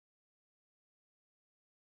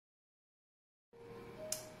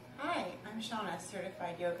Shauna,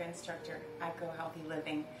 certified yoga instructor at Go Healthy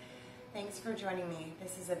Living. Thanks for joining me.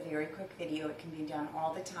 This is a very quick video. It can be done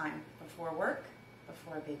all the time, before work,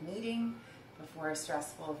 before a big meeting, before a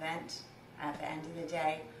stressful event, at the end of the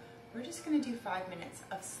day. We're just going to do 5 minutes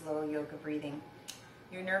of slow yoga breathing.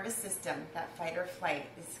 Your nervous system, that fight or flight,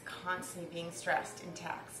 is constantly being stressed and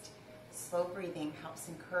taxed. Slow breathing helps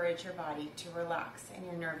encourage your body to relax and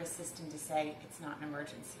your nervous system to say it's not an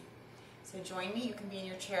emergency. So join me. You can be in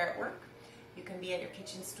your chair at work. You can be at your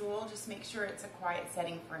kitchen stool. Just make sure it's a quiet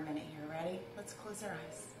setting for a minute here. Ready? Let's close our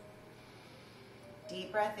eyes.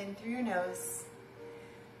 Deep breath in through your nose.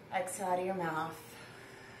 Exhale out of your mouth.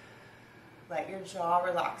 Let your jaw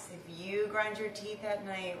relax. If you grind your teeth at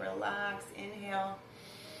night, relax. Inhale.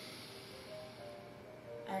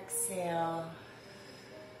 Exhale.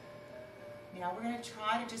 Now we're going to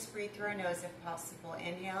try to just breathe through our nose if possible.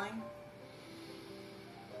 Inhaling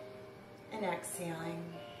and exhaling.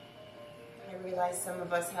 I realize some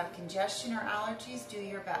of us have congestion or allergies. Do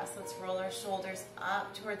your best. Let's roll our shoulders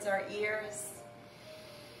up towards our ears.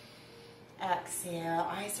 Exhale.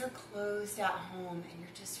 Eyes are closed at home and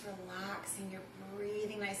you're just relaxing. You're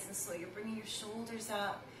breathing nice and slow. You're bringing your shoulders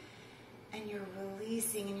up and you're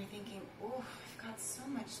releasing and you're thinking, oh, I've got so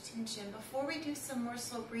much tension. Before we do some more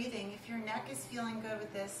slow breathing, if your neck is feeling good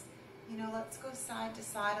with this, let's go side to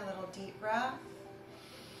side, a little deep breath.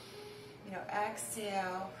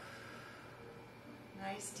 Exhale.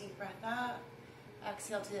 Nice deep breath up.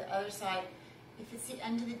 Exhale to the other side. If it's the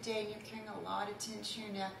end of the day and you're carrying a lot of tension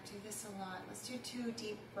in your neck, do this a lot. Let's do 2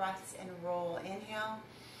 deep breaths and roll. Inhale.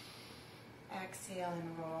 Exhale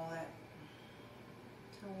and roll it.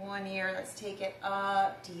 To one ear, let's take it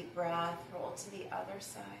up. Deep breath. Roll to the other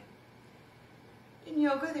side. In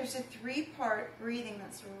yoga, there's a 3-part breathing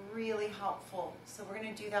that's really helpful. So we're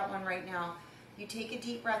going to do that one right now. You take a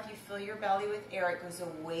deep breath, you fill your belly with air, it goes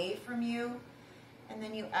away from you, and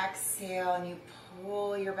then you exhale and you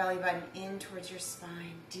pull your belly button in towards your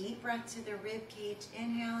spine. Deep breath to the rib cage,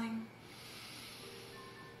 inhaling,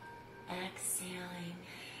 exhaling.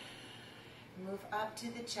 Move up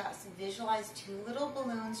to the chest. Visualize 2 little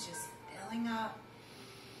balloons just filling up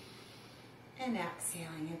and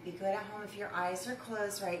exhaling. It'd be good at home if your eyes are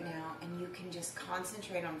closed right now and you can just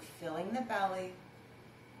concentrate on filling the belly,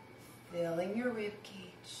 filling your rib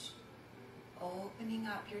cage, opening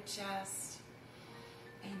up your chest,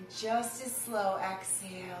 and just as slow,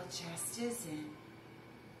 exhale, chest is in,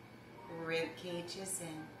 rib cage is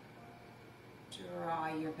in,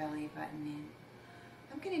 draw your belly button in.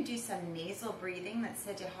 I'm going to do some nasal breathing that's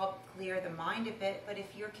said to help clear the mind a bit, but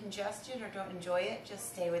if you're congested or don't enjoy it,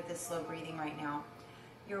 just stay with this slow breathing right now.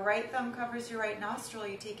 Your right thumb covers your right nostril.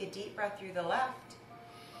 You take a deep breath through the left.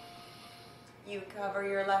 You cover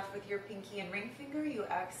your left with your pinky and ring finger. You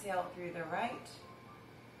exhale through the right.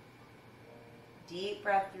 Deep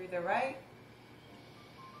breath through the right.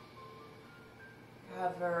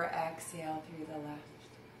 Cover, exhale through the left.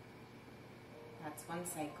 That's 1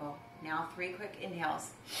 cycle. Now 3 quick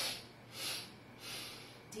inhales.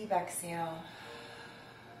 Deep exhale.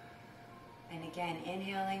 And again,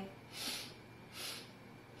 inhaling.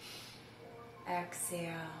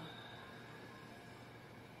 Exhale.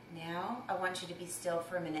 Now, I want you to be still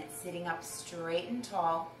for a minute, sitting up straight and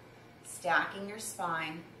tall, stacking your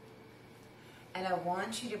spine, and I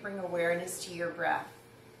want you to bring awareness to your breath.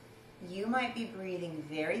 You might be breathing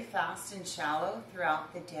very fast and shallow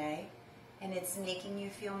throughout the day, and it's making you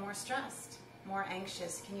feel more stressed, more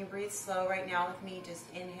anxious. Can you breathe slow right now with me? Just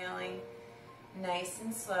inhaling nice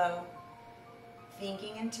and slow,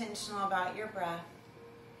 thinking intentional about your breath.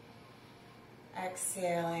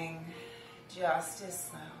 Exhaling just as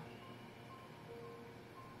slow.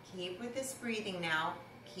 Keep with this breathing now,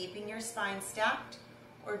 keeping your spine stacked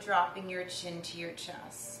or dropping your chin to your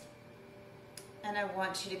chest. And I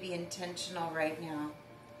want you to be intentional right now.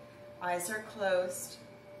 Eyes are closed.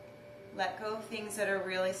 Let go of things that are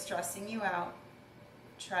really stressing you out.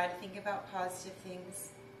 Try to think about positive things.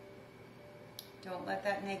 Don't let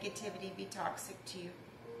that negativity be toxic to you.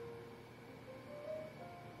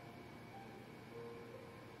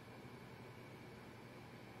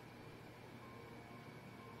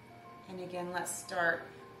 And again, let's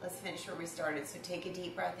finish where we started. So take a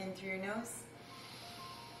deep breath in through your nose.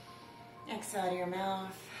 Exhale out of your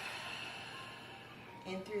mouth.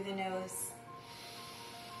 In through the nose.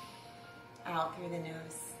 Out through the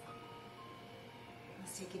nose.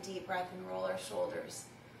 Let's take a deep breath and roll our shoulders.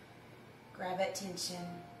 Grab that tension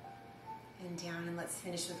and down, and let's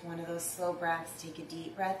finish with one of those slow breaths. Take a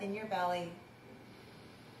deep breath in your belly.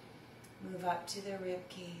 Move up to the rib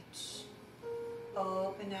cage.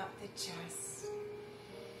 Open up the chest.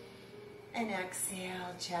 And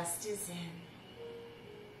exhale, chest is in.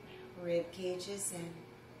 Rib cage is in.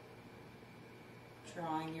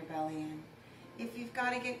 Drawing your belly in. If you've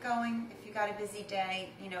got to get going, if you've got a busy day,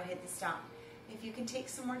 hit the stop. If you can take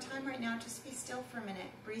some more time right now, just be still for a minute.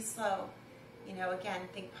 Breathe slow. Again,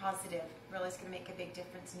 think positive. Really is going to make a big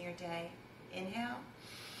difference in your day. Inhale.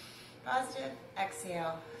 Positive.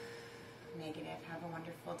 Exhale. Negative. Have a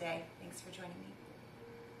wonderful day. Thanks for joining me.